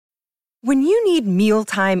When you need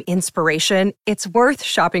mealtime inspiration, it's worth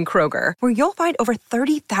shopping Kroger, where you'll find over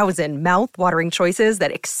 30,000 mouth-watering choices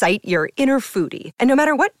that excite your inner foodie. And no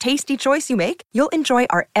matter what tasty choice you make, you'll enjoy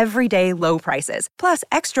our everyday low prices, plus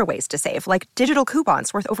extra ways to save, like digital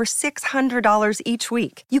coupons worth over $600 each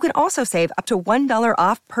week. You can also save up to $1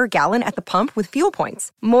 off per gallon at the pump with fuel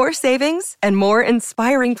points. More savings and more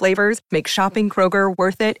inspiring flavors make shopping Kroger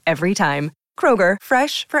worth it every time. Kroger,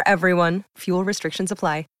 fresh for everyone. Fuel restrictions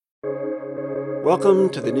apply. Welcome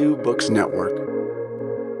to the New Books Network.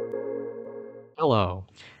 Hello,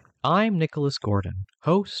 I'm Nicholas Gordon,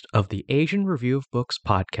 host of the Asian Review of Books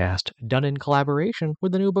podcast, done in collaboration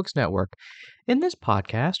with the New Books Network. In this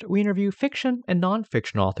podcast, we interview fiction and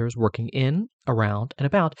nonfiction authors working in, around, and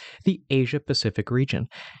about the Asia-Pacific region.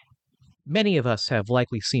 Many of us have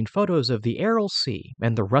likely seen photos of the Aral Sea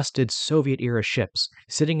and the rusted Soviet-era ships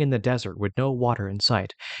sitting in the desert with no water in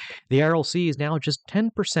sight. The Aral Sea is now just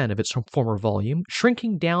 10% of its former volume,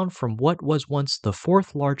 shrinking down from what was once the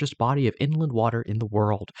fourth largest body of inland water in the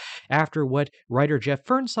world, after what writer Jeff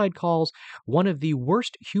Fernside calls one of the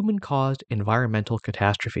worst human-caused environmental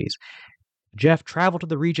catastrophes. Jeff traveled to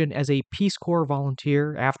the region as a Peace Corps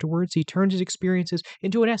volunteer. Afterwards, he turned his experiences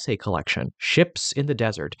into an essay collection, Ships in the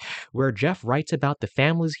Desert, where Jeff writes about the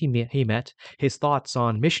families he met, his thoughts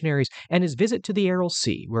on missionaries, and his visit to the Aral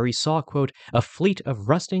Sea, where he saw, quote, a fleet of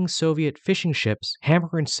rusting Soviet fishing ships, hammer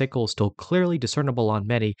and sickle still clearly discernible on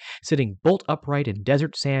many, sitting bolt upright in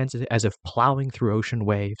desert sands as if plowing through ocean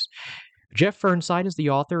waves. Jeff Fernside is the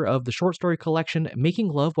author of the short story collection Making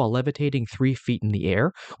Love While Levitating 3 Feet in the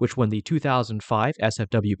Air, which won the 2005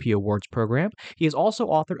 SFWP Awards program. He is also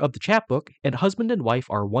author of the chapbook And Husband and Wife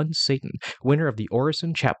Are One Satan, winner of the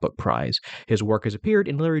Orison Chapbook Prize. His work has appeared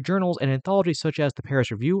in literary journals and anthologies such as the Paris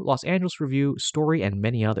Review, Los Angeles Review, Story, and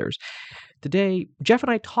many others. Today, Jeff and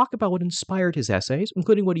I talk about what inspired his essays,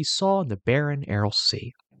 including what he saw in the barren Aral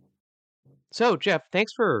Sea. So, Jeff,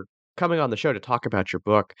 thanks for coming on the show to talk about your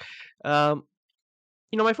book. My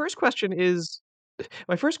first question is,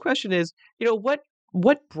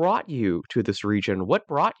 what brought you to this region? What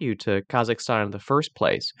brought you to Kazakhstan in the first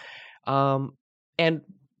place? And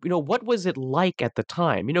what was it like at the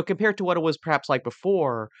time? Compared to what it was perhaps like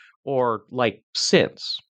before or like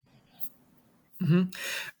since.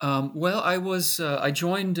 Well, I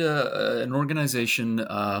joined an organization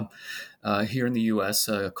here in the U.S.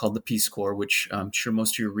 Called the Peace Corps, which I'm sure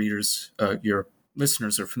most of your readers, your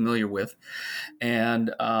listeners are familiar with. And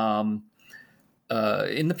in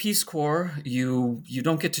the Peace Corps, you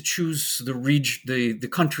don't get to choose the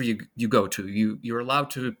country you go to. You're allowed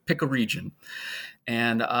to pick a region.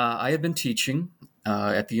 And I had been teaching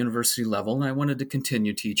at the university level, and I wanted to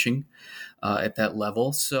continue teaching at that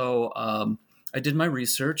level. So I did my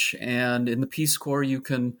research, and in the Peace Corps, you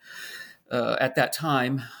can, at that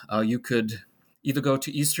time, you could either go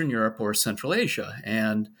to Eastern Europe or Central Asia.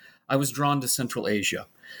 And I was drawn to Central Asia.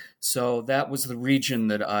 So that was the region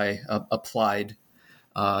that I applied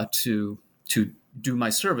to do my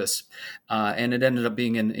service. And it ended up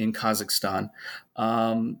being in Kazakhstan.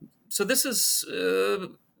 So this is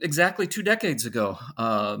exactly 2 decades ago,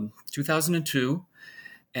 2002.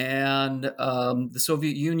 And the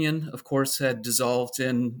Soviet Union, of course, had dissolved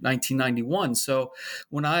in 1991. So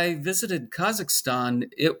when I visited Kazakhstan,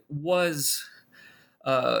 it was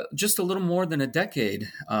just a little more than a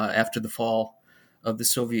decade after the fall of the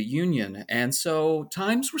Soviet Union. And so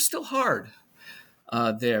times were still hard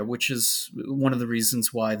there, which is one of the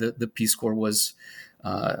reasons why the Peace Corps was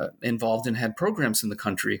involved and had programs in the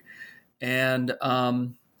country. And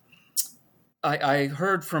I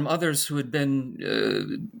heard from others who had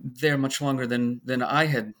been there much longer than I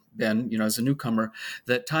had been, as a newcomer,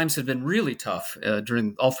 that times had been really tough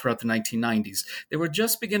all throughout the 1990s. They were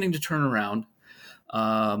just beginning to turn around.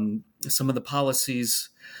 Some of the policies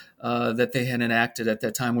that they had enacted at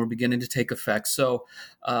that time were beginning to take effect. So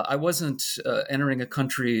I wasn't entering a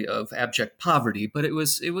country of abject poverty, but it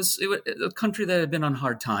was a country that had been on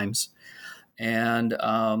hard times, and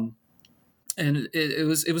it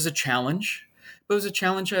was a challenge. But it was a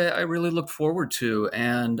challenge I really looked forward to,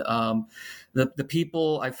 and the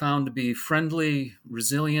people I found to be friendly,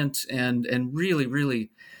 resilient, and really,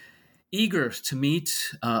 really eager to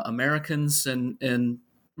meet Americans and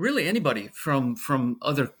really anybody from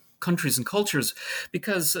other countries and cultures,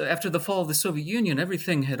 because after the fall of the Soviet Union,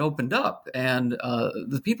 everything had opened up, and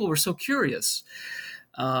the people were so curious.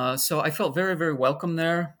 So I felt very, very welcome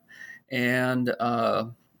there, and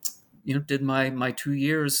did my 2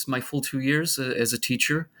 years, my full 2 years as a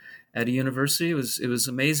teacher at a university. It was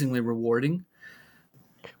amazingly rewarding.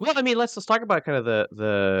 Well, I mean, let's talk about kind of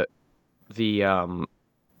the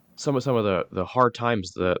some of the hard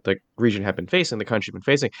times the region had been facing, the country had been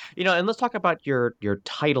facing. And let's talk about your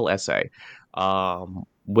title essay,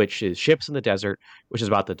 which is Ships in the Desert, which is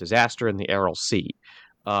about the disaster in the Aral Sea,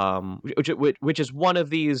 which is one of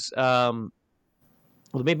these, well,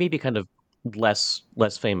 maybe kind of less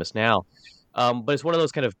famous now, but it's one of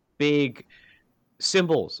those kind of big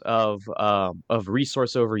symbols of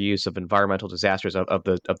resource overuse, of environmental disasters, of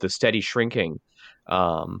the steady shrinking,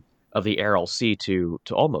 um, of the Aral Sea to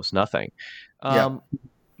almost nothing. Yeah. Um,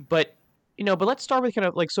 but but let's start with kind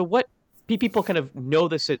of like, so what people kind of know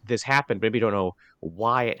this happened, maybe don't know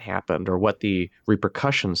why it happened or what the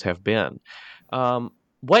repercussions have been. Um,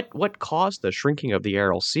 what caused the shrinking of the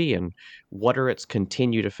Aral Sea, and what are its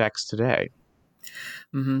continued effects today?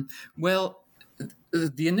 hmm Well,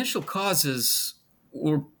 the initial causes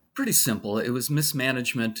were pretty simple. It was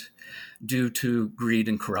mismanagement due to greed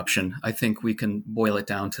and corruption. I think we can boil it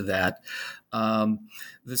down to that. Um,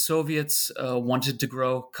 the Soviets wanted to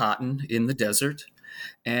grow cotton in the desert,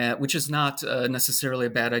 which is not necessarily a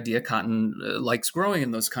bad idea. Cotton likes growing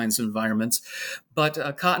in those kinds of environments,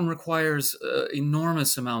 but cotton requires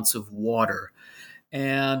enormous amounts of water.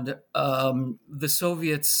 And the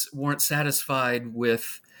Soviets weren't satisfied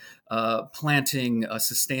with planting a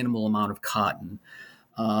sustainable amount of cotton.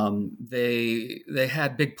 They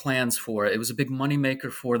had big plans for it. It was a big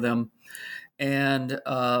moneymaker for them, and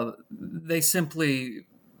they simply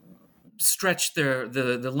stretched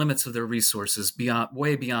the limits of their resources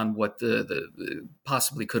way beyond what the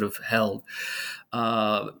possibly could have held.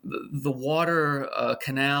 The water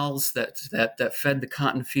canals that fed the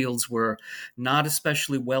cotton fields were not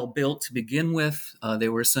especially well built to begin with. They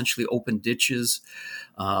were essentially open ditches.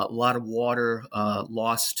 A lot of water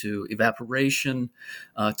lost to evaporation,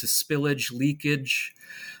 to spillage, leakage.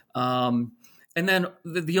 And then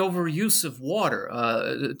the overuse of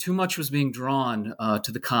water. Too much was being drawn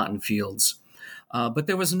to the cotton fields. But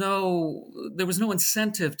there was no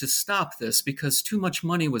incentive to stop this because too much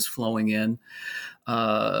money was flowing into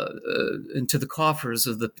the coffers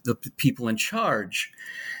of the people in charge,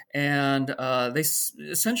 and they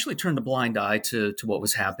essentially turned a blind eye to what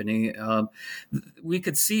was happening. We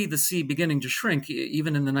could see the sea beginning to shrink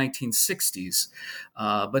even in the 1960s,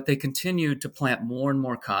 but they continued to plant more and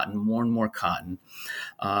more cotton,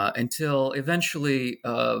 until eventually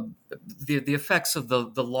the effects of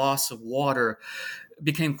the loss of water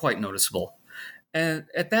became quite noticeable. And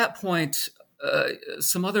at that point,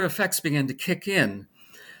 some other effects began to kick in,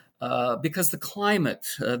 because the climate,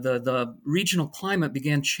 the regional climate,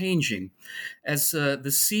 began changing. As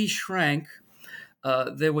the sea shrank,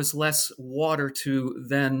 there was less water to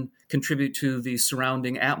then contribute to the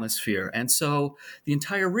surrounding atmosphere. And so the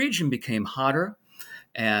entire region became hotter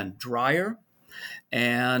and drier,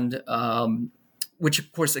 and which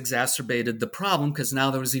of course exacerbated the problem because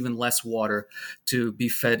now there was even less water to be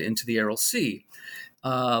fed into the Aral Sea.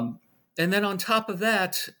 And then on top of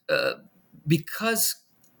that, because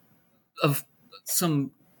of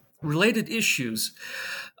some related issues,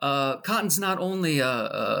 cotton's not only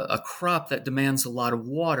a crop that demands a lot of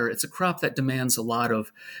water, it's a crop that demands a lot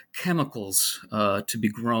of chemicals to be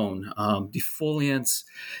grown, defoliants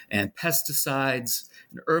and pesticides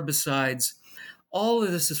and herbicides. All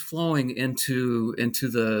of this is flowing into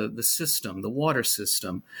the system, the water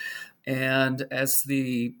system. And as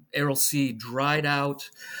the Aral Sea dried out,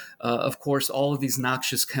 of course, all of these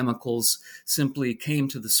noxious chemicals simply came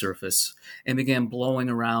to the surface and began blowing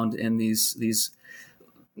around in these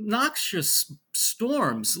noxious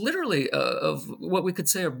storms, literally of what we could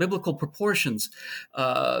say are biblical proportions,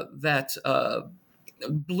 that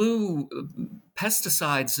blew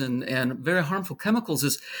pesticides and very harmful chemicals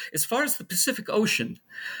as far as the Pacific Ocean.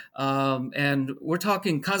 And we're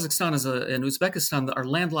talking Kazakhstan and Uzbekistan are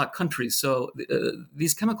landlocked countries. So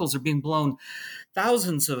these chemicals are being blown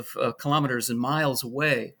thousands of kilometers and miles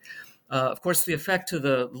away. Of course, the effect to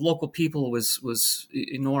the local people was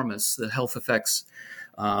enormous. The health effects.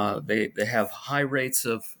 They have high rates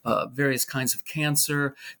of various kinds of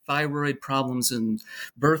cancer, thyroid problems, and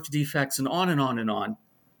birth defects, and on and on and on.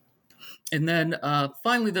 And then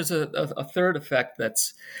finally, there's a third effect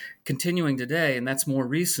that's continuing today, and that's more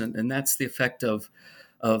recent, and that's the effect of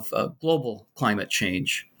global climate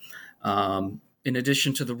change. In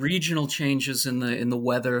addition to the regional changes in the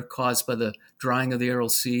weather caused by the drying of the Aral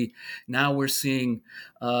Sea, now we're seeing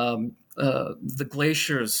the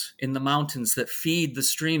glaciers in the mountains that feed the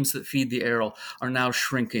streams that feed the Aral are now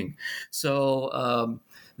shrinking. So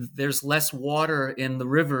there's less water in the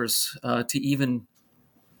rivers to even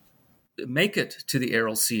make it to the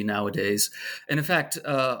Aral Sea nowadays. And in fact,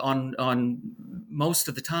 on most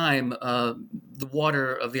of the time, the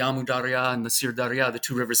water of the Amu Darya and the Sir Darya, the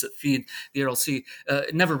two rivers that feed the Aral Sea,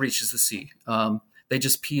 it never reaches the sea. They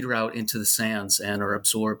just peter out into the sands and are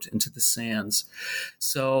absorbed into the sands.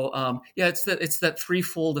 So it's that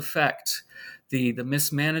threefold effect: the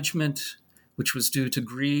mismanagement, which was due to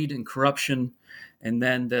greed and corruption, and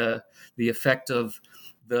then the effect of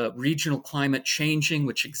the regional climate changing,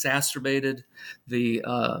 which exacerbated the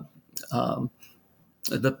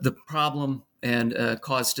problem and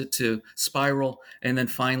caused it to spiral. And then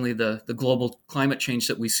finally, the global climate change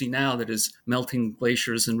that we see now, that is melting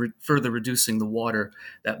glaciers and further reducing the water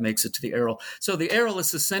that makes it to the Aral. So the Aral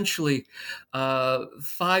is essentially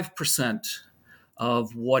 5%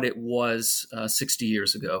 of what it was 60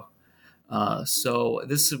 years ago. So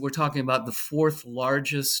we're talking about the fourth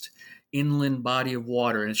largest inland body of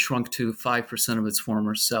water, and it shrunk to 5% of its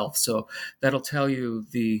former self. So that'll tell you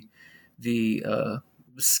the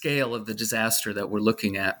scale of the disaster that we're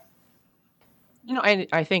looking at. And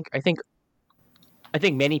I think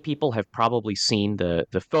many people have probably seen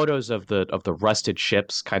the photos of the rusted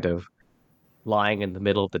ships kind of lying in the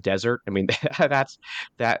middle of the desert. I mean, that's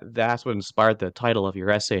what inspired the title of your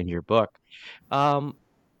essay in your book. But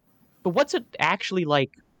what's it actually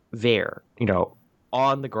like there?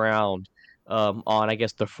 On the ground, on, I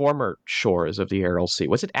guess, the former shores of the Aral Sea.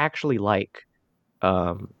 What's it actually like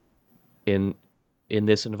in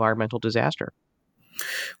this environmental disaster?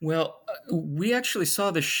 Well, we actually saw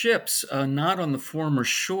the ships not on the former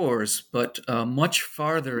shores, but much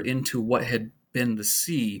farther into what had been the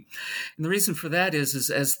sea. And the reason for that is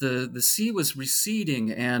as the sea was receding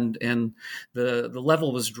and the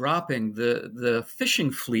level was dropping, the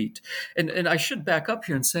fishing fleet, and I should back up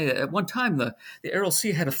here and say that at one time the Aral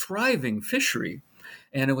Sea had a thriving fishery,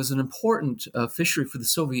 and it was an important fishery for the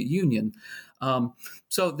Soviet Union.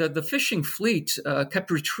 So the fishing fleet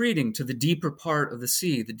kept retreating to the deeper part of the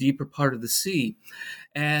sea,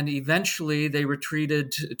 and eventually they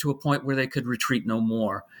retreated to a point where they could retreat no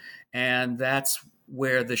more. And that's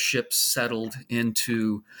where the ships settled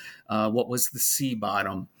into what was the sea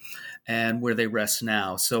bottom, and where they rest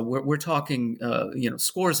now. So we're talking,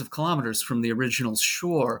 scores of kilometers from the original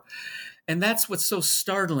shore, and that's what's so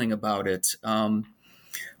startling about it.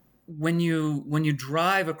 When you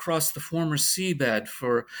drive across the former seabed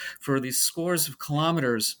for these scores of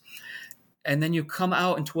kilometers, and then you come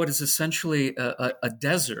out into what is essentially a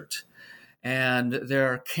desert. And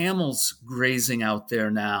there are camels grazing out there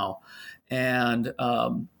now, and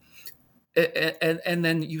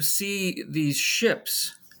then you see these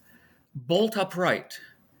ships bolt upright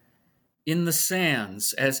in the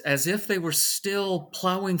sands as if they were still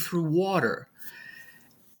plowing through water,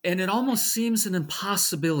 and it almost seems an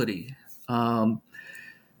impossibility.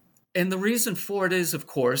 And the reason for it is, of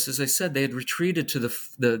course, as I said, they had retreated to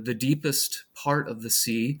the deepest part of the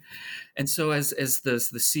sea. And so as the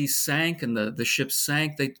sea sank and the ships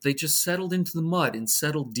sank, they just settled into the mud and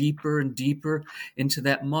settled deeper and deeper into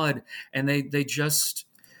that mud. And they just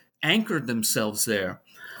anchored themselves there.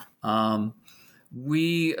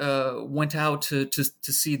 We went out to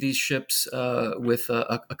see these ships with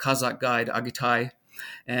a Kazakh guide, Agitai.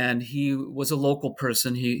 And he was a local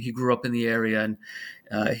person. He grew up in the area, and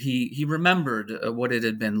he remembered what it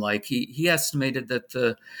had been like. He estimated that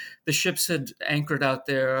the ships had anchored out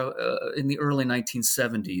there in the early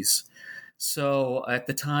 1970s. So at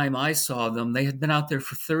the time I saw them, they had been out there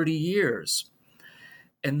for 30 years.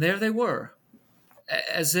 And there they were,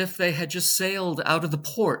 as if they had just sailed out of the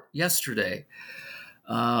port yesterday.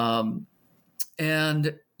 And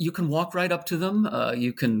you can walk right up to them.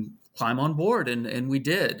 You can climb on board, and we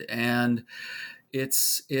did. And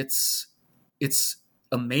it's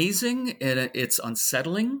amazing, and it's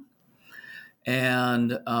unsettling. And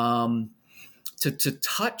to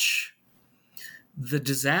touch the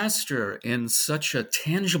disaster in such a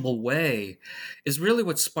tangible way is really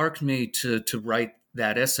what sparked me to write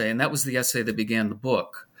that essay. And that was the essay that began the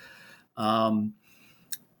book.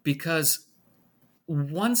 Because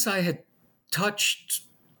once I had touched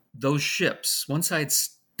those ships, once I had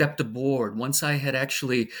stepped aboard, once I had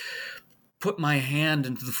actually put my hand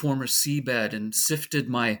into the former seabed and sifted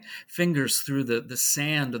my fingers through the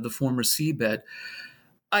sand of the former seabed,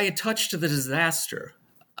 I had touched the disaster.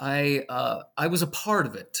 I was a part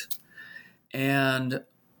of it. And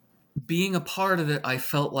being a part of it, I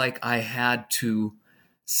felt like I had to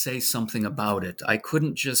say something about it. I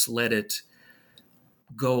couldn't just let it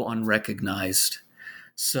go unrecognized.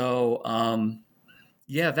 So,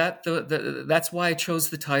 that's why I chose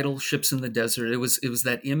the title "Ships in the Desert." It was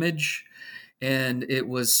that image, and it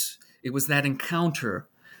was that encounter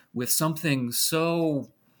with something so,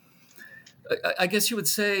 I guess you would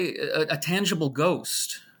say, a tangible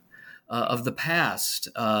ghost of the past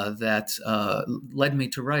that led me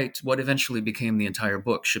to write what eventually became the entire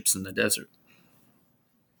book, Ships in the Desert.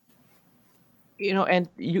 And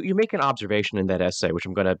you make an observation in that essay, which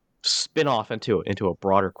I'm going to spin off into a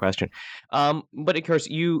broader question. But of course,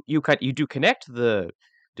 you do connect the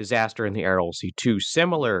disaster in the Aral Sea to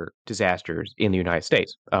similar disasters in the United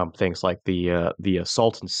States, things like the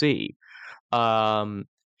Salton Sea, um,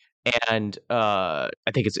 and I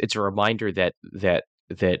think it's a reminder that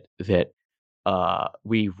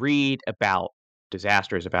we read about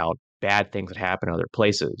disasters, about bad things that happen in other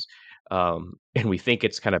places, and we think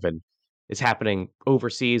it's happening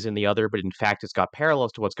overseas in the other, but in fact, it's got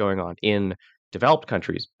parallels to what's going on in developed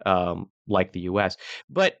countries, like the U.S.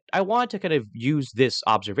 But I want to kind of use this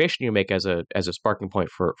observation you make as a sparking point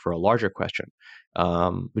for a larger question,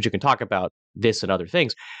 which you can talk about this and other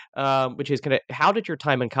things, which is kind of how did your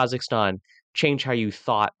time in Kazakhstan change how you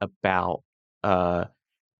thought uh,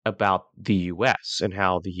 about the U.S. and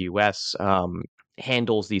how the U.S.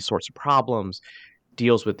 Handles these sorts of problems,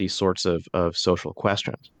 deals with these sorts of social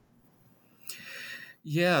questions?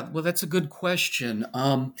 Yeah, well, that's a good question.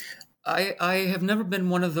 I have never been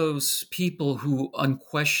one of those people who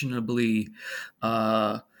unquestionably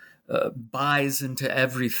buys into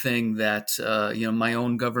everything that my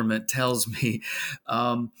own government tells me.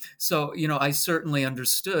 So I certainly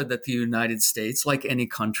understood that the United States, like any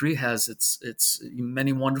country, has its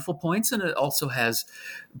many wonderful points, and it also has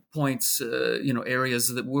points,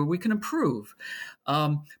 areas where we can improve.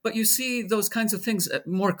 But you see those kinds of things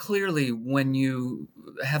more clearly when you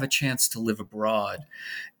have a chance to live abroad.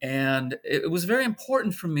 And it was very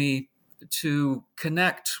important for me to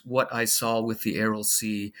connect what I saw with the Aral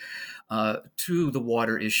Sea to the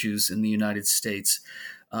water issues in the United States.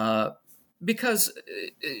 Because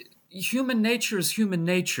human nature is human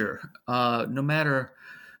nature, no matter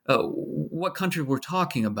what country we're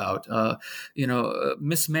talking about.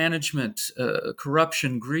 Mismanagement,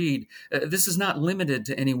 corruption, greed. This is not limited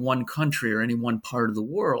to any one country or any one part of the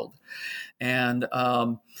world. And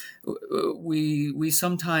we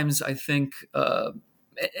sometimes, I think,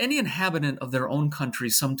 any inhabitant of their own country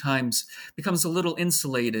sometimes becomes a little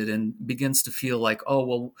insulated and begins to feel like, oh,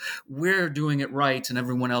 well, we're doing it right and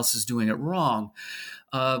everyone else is doing it wrong.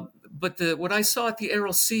 But what I saw at the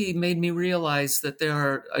Aral Sea made me realize that there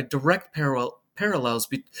are direct parallels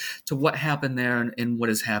to what happened there and what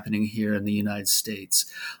is happening here in the United States.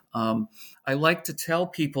 I like to tell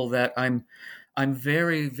people that I'm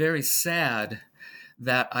very, very sad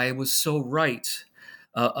that I was so right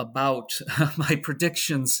about my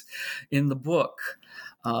predictions in the book.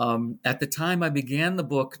 At the time I began the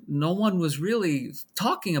book, no one was really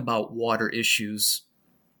talking about water issues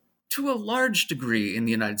to a large degree in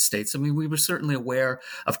the United States. I mean, we were certainly aware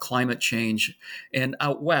of climate change, and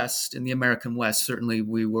out west, in the American West, certainly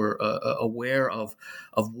we were aware of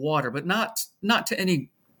water, but not to any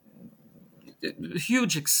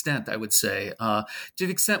huge extent, I would say, to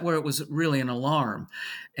the extent where it was really an alarm.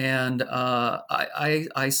 And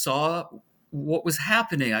I saw what was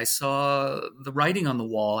happening. I saw the writing on the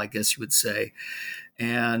wall, I guess you would say,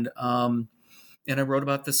 and I wrote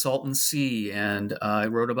about the Salton Sea, and I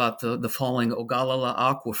wrote about the falling Ogallala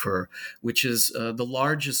Aquifer, which is the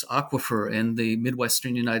largest aquifer in the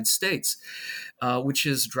Midwestern United States, which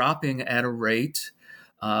is dropping at a rate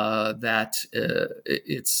that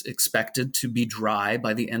it's expected to be dry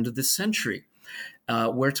by the end of this century.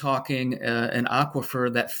 We're talking an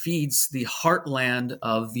aquifer that feeds the heartland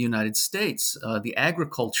of the United States, the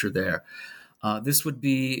agriculture there. This would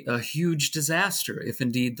be a huge disaster if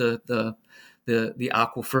indeed the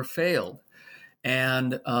aquifer failed.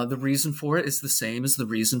 And the reason for it is the same as the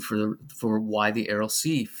reason for why the Aral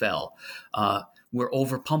Sea fell. We're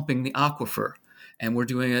overpumping the aquifer, and we're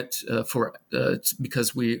doing it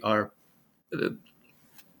because we are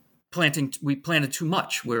planting. We planted too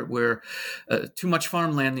much. We're too much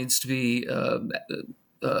farmland needs to be.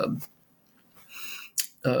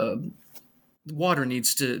 Water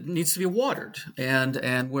needs to be watered,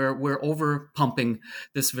 and we're over pumping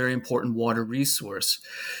this very important water resource.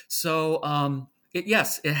 So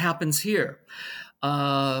yes, it happens here.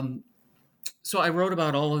 So I wrote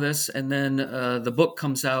about all of this, and then the book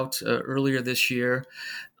comes out earlier this year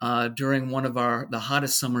during one of the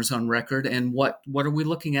hottest summers on record. And what are we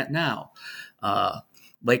looking at now?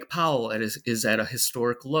 Lake Powell is at a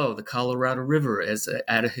historic low. The Colorado River is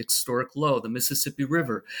at a historic low. The Mississippi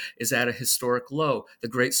River is at a historic low. The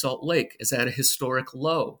Great Salt Lake is at a historic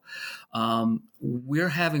low. We're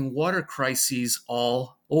having water crises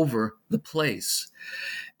all over the place.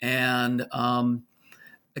 And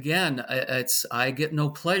again, I get no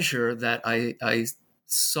pleasure that I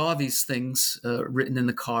saw these things written in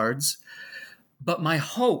the cards, but my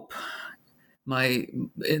hope, my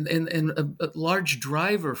and a large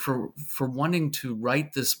driver for wanting to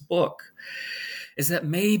write this book is that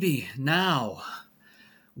maybe now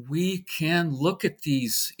we can look at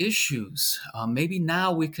these issues. Maybe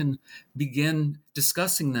now we can begin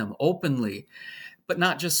discussing them openly, but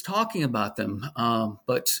not just talking about them,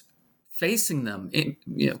 but facing them,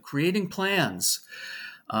 creating plans,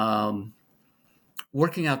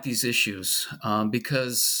 working out these issues,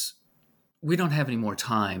 because we don't have any more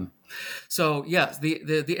time. So, yes,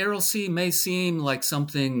 the Aral Sea may seem like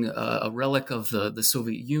something, a relic of the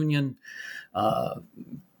Soviet Union,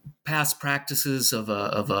 past practices of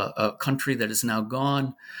a country that is now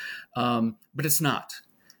gone, but it's not.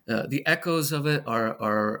 The echoes of it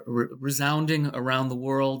are resounding around the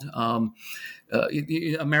world.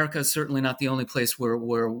 America is certainly not the only place where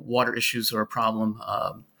water issues are a problem.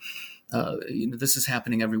 This is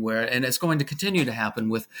happening everywhere, and it's going to continue to happen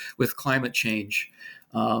with climate change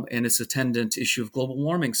and its attendant issue of global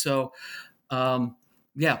warming. So,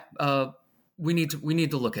 we need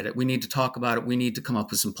to look at it. We need to talk about it. We need to come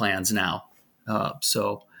up with some plans now.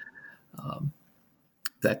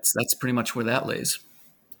 That's pretty much where that lays.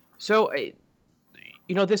 So,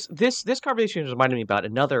 this conversation reminded me about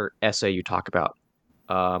another essay you talk about,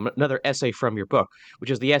 another essay from your book,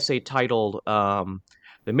 which is the essay titled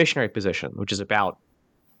 "The Missionary Position," which is about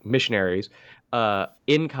missionaries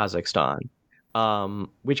in Kazakhstan,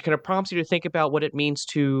 which kind of prompts you to think about what it means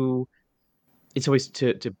to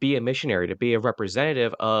be a missionary, to be a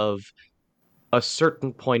representative of a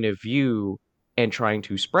certain point of view and trying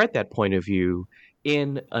to spread that point of view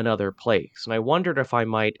in another place. And I wondered if I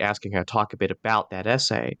might ask you to talk a bit about that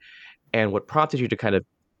essay and what prompted you to kind of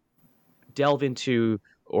delve into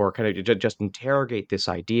or kind of just interrogate this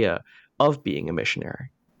idea of being a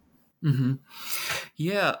missionary. Mm-hmm.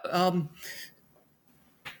 Yeah.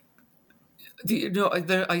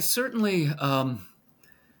 I certainly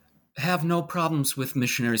have no problems with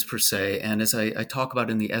missionaries per se. And as I talk about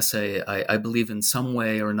in the essay, I believe in some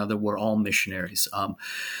way or another we're all missionaries.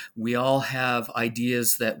 We all have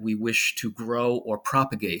ideas that we wish to grow or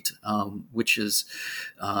propagate, which is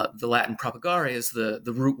the Latin propagare is the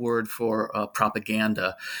root word for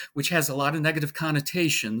propaganda, which has a lot of negative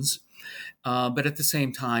connotations. But at the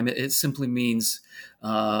same time, it simply means,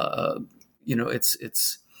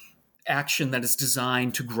 it's action that is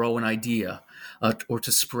designed to grow an idea or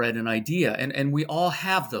to spread an idea. And we all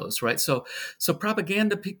have those, right? So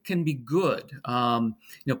propaganda can be good.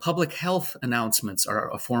 Public health announcements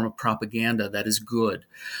are a form of propaganda that is good.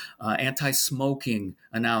 Anti-smoking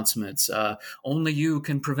announcements, only you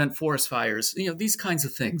can prevent forest fires, these kinds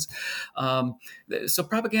of things. So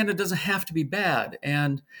propaganda doesn't have to be bad.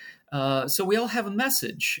 And so we all have a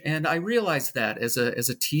message, and I realized that as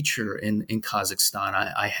a teacher in Kazakhstan,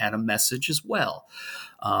 I had a message as well.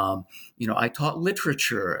 I taught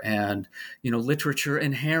literature, and literature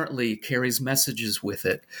inherently carries messages with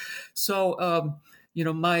it. So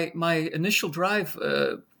my initial drive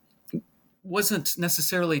wasn't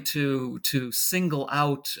necessarily to single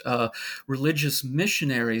out religious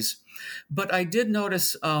missionaries, but I did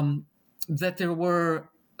notice that there were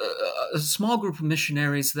a small group of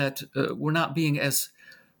missionaries that were not being as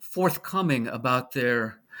forthcoming about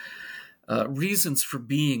their reasons for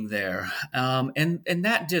being there, and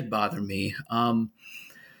that did bother me.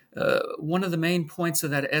 One of the main points of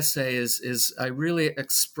that essay is I really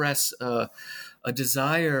express a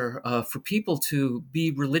desire for people to be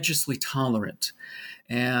religiously tolerant,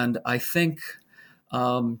 and I think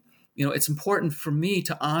it's important for me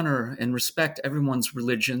to honor and respect everyone's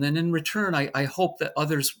religion. And in return, I hope that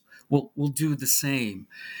others will do the same.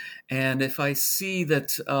 And if I see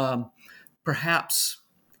that perhaps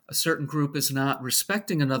a certain group is not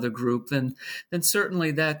respecting another group, then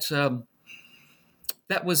certainly that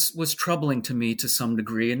was troubling to me to some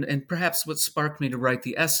degree, and perhaps what sparked me to write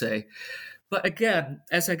the essay. But again,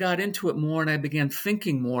 as I got into it more and I began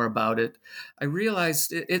thinking more about it, I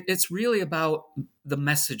realized it's really about the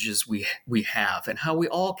messages we have and how we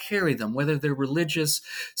all carry them, whether they're religious,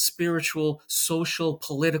 spiritual, social,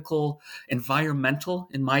 political, environmental.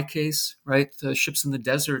 In my case, right, the Ships in the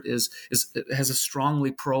Desert has a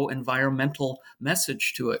strongly pro-environmental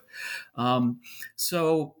message to it. I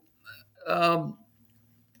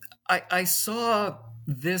saw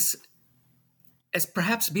this as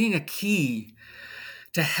perhaps being a key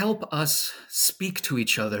to help us speak to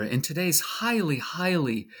each other in today's highly,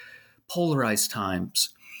 highly polarized times.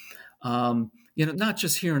 not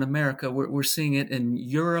just here in America, we're seeing it in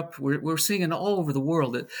Europe, we're seeing it all over the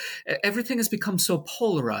world. Everything has become so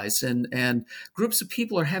polarized, and groups of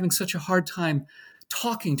people are having such a hard time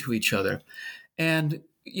talking to each other. And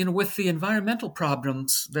with the environmental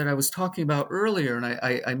problems that I was talking about earlier, and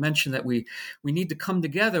I mentioned that we need to come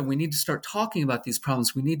together, we need to start talking about these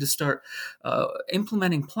problems, we need to start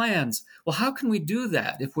implementing plans. Well, how can we do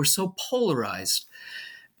that if we're so polarized?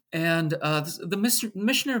 And the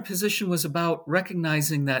missionary position was about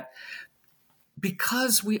recognizing that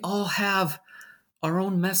because we all have our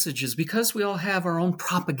own messages, because we all have our own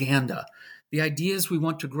propaganda, the ideas we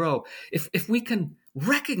want to grow, if we can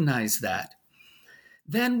recognize that,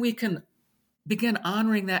 then we can begin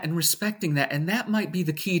honoring that and respecting that. And that might be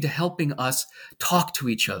the key to helping us talk to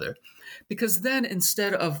each other. Because then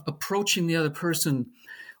instead of approaching the other person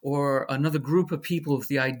or another group of people with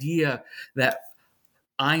the idea that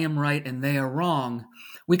I am right and they are wrong,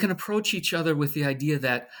 we can approach each other with the idea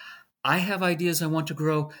that I have ideas I want to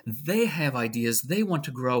grow, they have ideas they want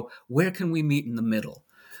to grow, where can we meet in the middle?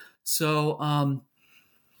 So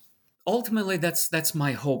ultimately, that's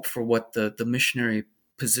my hope for what the missionary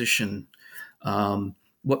position,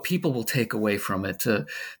 what people will take away from it.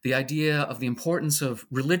 The idea of the importance of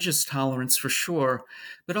religious tolerance, for sure,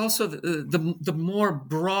 but also the more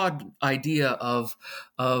broad idea of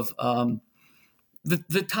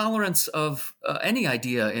the tolerance of any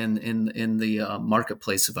idea in the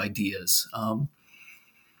marketplace of ideas,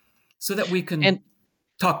 so that we can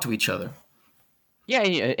talk to each other.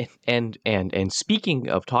 Yeah, and speaking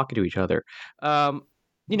of talking to each other, I've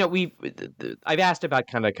asked about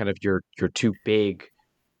kind of your two big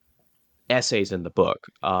essays in the book,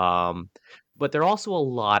 but there are also a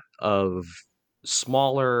lot of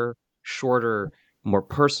smaller, shorter, more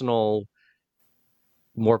personal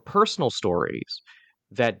stories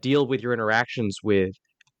that deal with your interactions with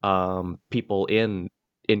people in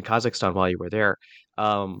Kazakhstan while you were there.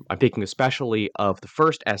 I'm thinking especially of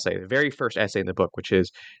the very first essay in the book, which is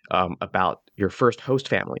about your first host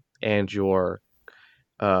family and your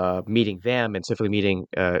meeting them, and specifically meeting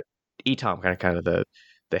Etom, kind of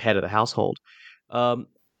the head of the household.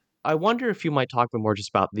 I wonder if you might talk a bit more just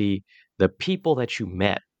about the people that you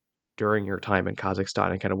met during your time in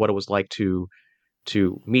Kazakhstan and kind of what it was like to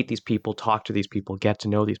meet these people, talk to these people, get to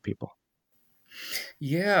know these people.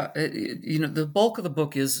 Yeah, the bulk of the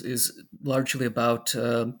book is largely about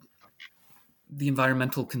the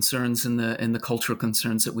environmental concerns and the cultural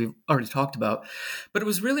concerns that we've already talked about. But it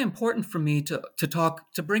was really important for me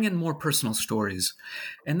to bring in more personal stories,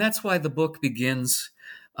 and that's why the book begins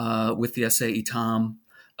with the essay Etom,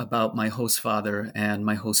 about my host father and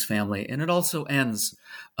my host family, and it also ends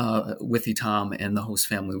with Etom and the host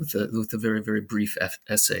family with a very, very brief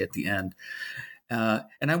essay at the end.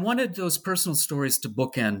 And I wanted those personal stories to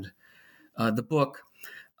bookend the book.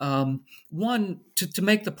 One, to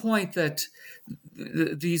make the point that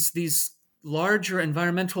these larger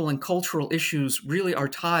environmental and cultural issues really are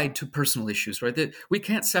tied to personal issues, right? That we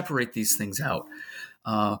can't separate these things out.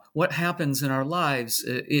 What happens in our lives,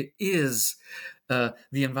 it is the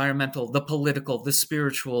environmental, the political, the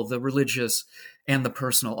spiritual, the religious, and the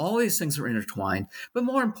personal. All these things are intertwined. But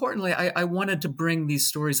more importantly, I wanted to bring these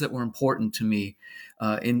stories that were important to me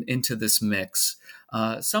into this mix.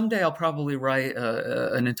 Someday I'll probably write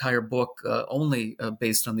an entire book only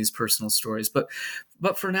based on these personal stories. But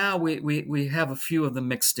for now, we have a few of them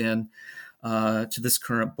mixed in to this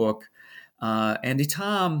current book. And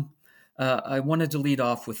Etom, I wanted to lead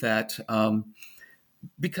off with that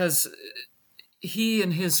because he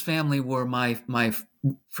and his family were my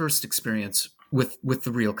first experience with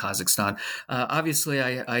the real Kazakhstan. Obviously,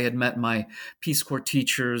 I had met my Peace Corps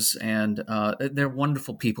teachers, and they're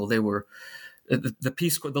wonderful people. They were the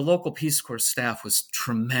Peace Corps, the local Peace Corps staff was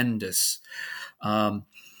tremendous.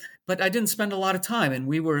 But I didn't spend a lot of time, and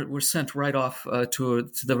we were sent right off to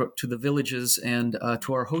the villages and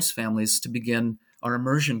to our host families to begin our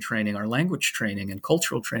immersion training, our language training, and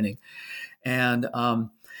cultural training, and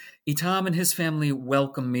Etom and his family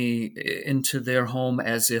welcomed me into their home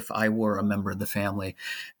as if I were a member of the family.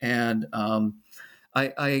 And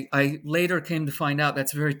I later came to find out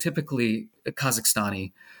that's very typically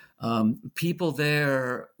Kazakhstani. People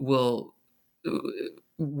there will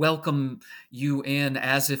welcome you in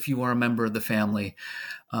as if you are a member of the family,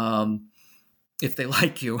 if they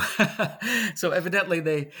like you. So evidently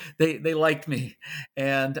they liked me.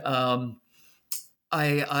 And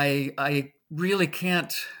I really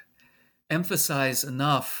can't emphasize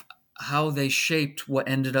enough how they shaped what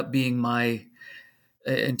ended up being my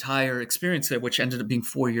entire experience there, which ended up being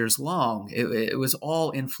 4 years long. It was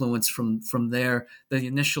all influenced from there. The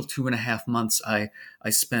initial 2.5 months I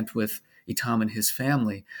spent with Etam and his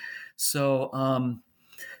family. So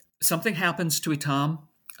something happens to Etam.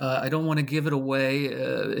 I don't want to give it away.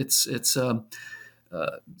 It's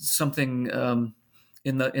something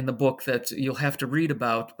in the book that you'll have to read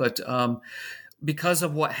about, but because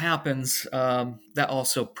of what happens, that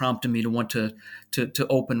also prompted me to want to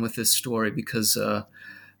open with this story, because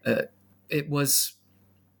it was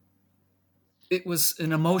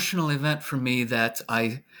an emotional event for me that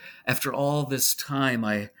after all this time,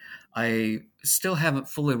 I still haven't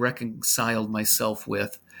fully reconciled myself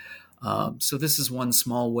with. So this is one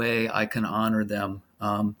small way I can honor them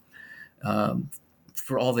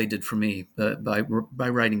for all they did for me by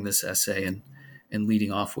writing this essay and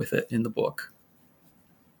leading off with it in the book.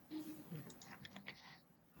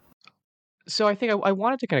 So I think I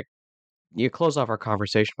wanted to kind of close off our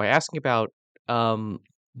conversation by asking about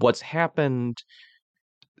what's happened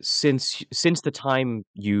since the time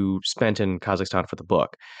you spent in Kazakhstan for the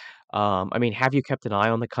book. I mean, have you kept an eye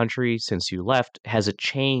on the country since you left? Has it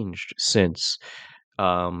changed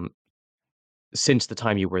um, since the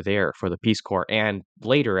time you were there for the Peace Corps and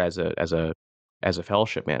later as a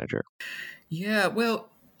fellowship manager? Yeah, well,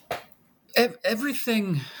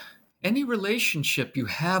 everything, any relationship you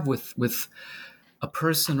have with a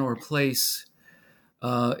person or a place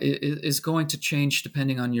is going to change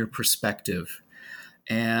depending on your perspective.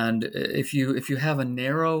 And if you have a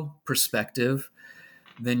narrow perspective,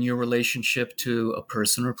 then your relationship to a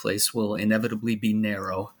person or place will inevitably be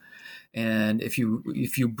narrow. And if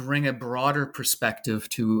you bring a broader perspective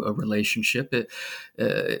to a relationship,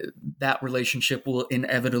 that relationship will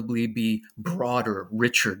inevitably be broader,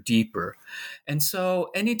 richer, deeper. And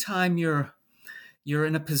so, anytime you're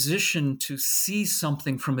in a position to see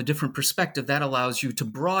something from a different perspective, that allows you to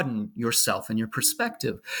broaden yourself and your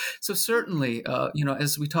perspective. So certainly,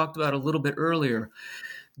 as we talked about a little bit earlier,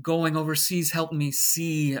 going overseas helped me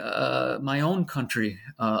see my own country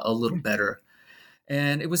a little better.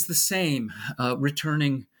 And it was the same,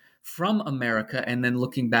 returning from America and then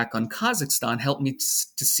looking back on Kazakhstan helped me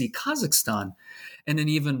to see Kazakhstan in an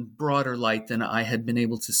even broader light than I had been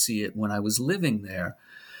able to see it when I was living there.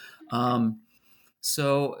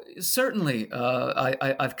 So certainly,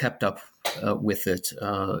 I've kept up with it.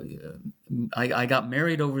 I got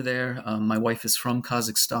married over there. My wife is from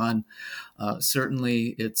Kazakhstan.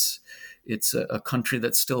 Certainly, it's a country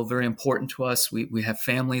that's still very important to us. We have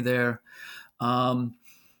family there.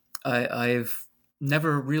 I've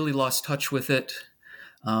never really lost touch with it.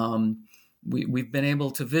 We've been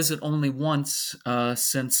able to visit only once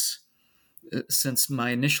since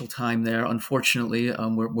my initial time there. Unfortunately,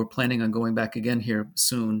 we're planning on going back again here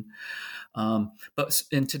soon. But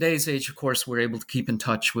in today's age, of course, we're able to keep in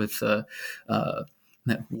touch with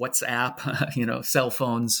WhatsApp, cell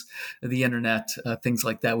phones, the internet, things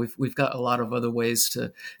like that. We've got a lot of other ways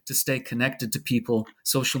to stay connected to people.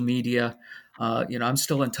 Social media. I'm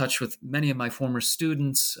still in touch with many of my former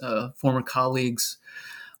students, former colleagues.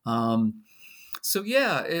 So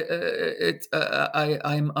yeah,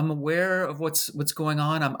 I'm aware of what's going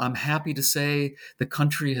on. I'm happy to say the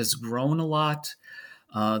country has grown a lot.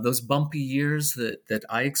 Those bumpy years that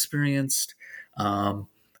I experienced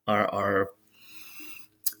are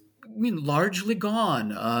largely gone.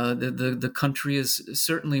 The country is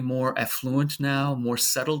certainly more affluent now, more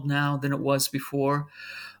settled now than it was before.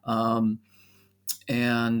 I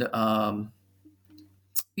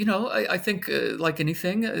think, like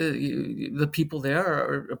anything, the people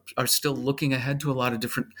there are still looking ahead to a lot of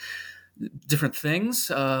different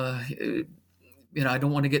things. I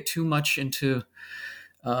don't want to get too much into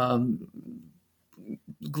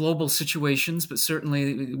global situations, but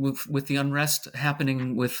certainly with the unrest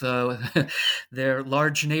happening with their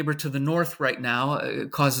large neighbor to the north right now,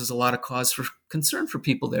 it causes a lot of cause for concern for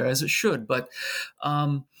people there, as it should. But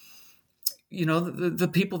the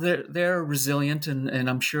people there, they're resilient, and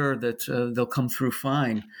I'm sure that they'll come through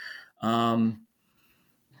fine.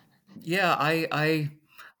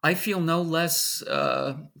 I feel no less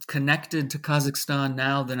connected to Kazakhstan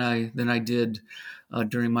now than I did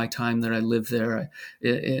during my time that I lived there,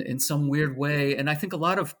 in some weird way. And I think a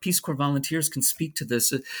lot of Peace Corps volunteers can speak to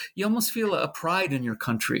this. You almost feel a pride in your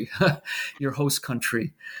country, your host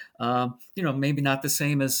country. Maybe not the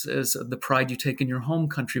same as the pride you take in your home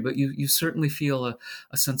country, but you certainly feel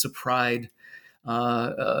a sense of pride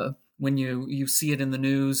when you see it in the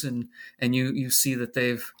news and you see that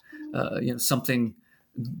they've something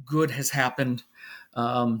good has happened.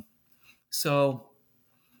 So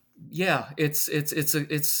yeah, it's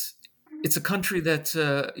a country that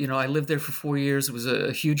I lived there for 4 years. It was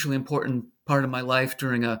a hugely important part of my life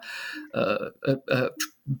during a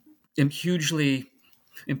hugely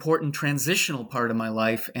important transitional part of my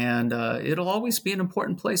life, and it'll always be an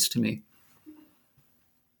important place to me.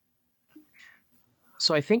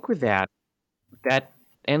 So I think with that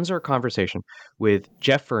ends our conversation with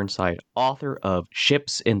Jeff Burnside, author of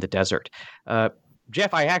Ships in the Desert.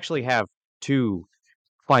 Jeff, I actually have two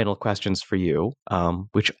final questions for you,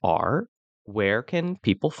 which are, where can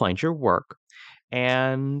people find your work?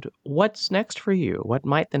 And what's next for you? What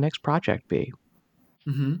might the next project be?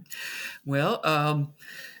 Mm-hmm. Well,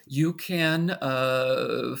 you can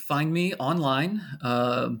find me online,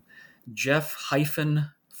 Jeff-Fernside,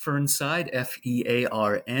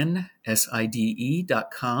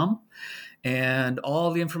 FEARNSIDE.com. And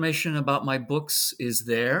all the information about my books is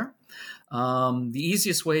there. The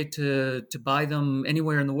easiest way to buy them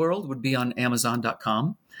anywhere in the world would be on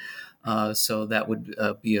Amazon.com. So that would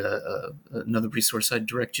be another resource I'd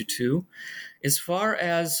direct you to. As far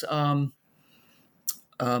as my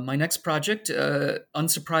next project,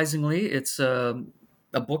 unsurprisingly, it's a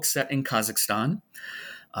book set in Kazakhstan.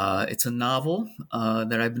 It's a novel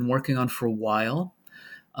that I've been working on for a while.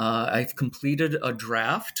 I've completed a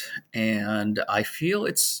draft, and I feel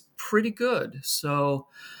it's pretty good. So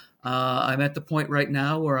I'm at the point right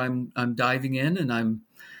now where I'm diving in, and I'm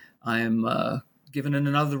giving it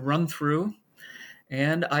another run through,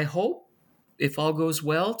 and I hope, if all goes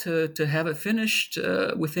well, to have it finished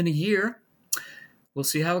within a year. We'll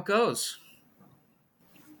see how it goes.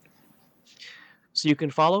 So you can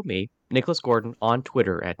follow me, Nicholas Gordon, on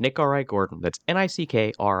Twitter at NickRIGordon. That's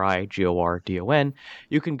NickRigordon.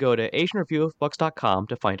 You can go to AsianReviewOfBooks.com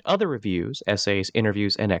to find other reviews, essays,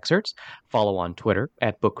 interviews, and excerpts. Follow on Twitter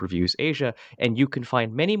at Book Reviews Asia, and you can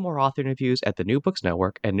find many more author interviews at the New Books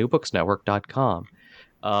Network at newbooksnetwork.com.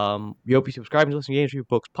 We hope you subscribe to listen to the Asian Review of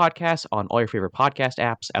Books podcast on all your favorite podcast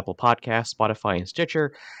apps, Apple Podcasts, Spotify, and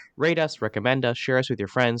Stitcher. Rate us, recommend us, share us with your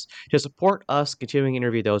friends to support us continuing to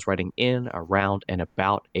interview those writing in, around, and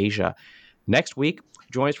about Asia. Next week,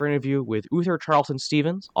 join us for an interview with Uther Charlton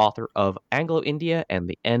Stevens, author of Anglo-India and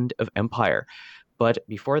the End of Empire. But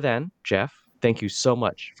before then, Jeff, thank you so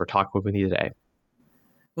much for talking with me today.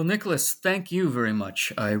 Well, Nicholas, thank you very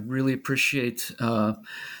much. I really appreciate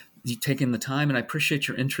you taking the time, and I appreciate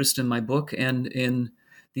your interest in my book and in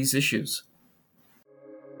these issues.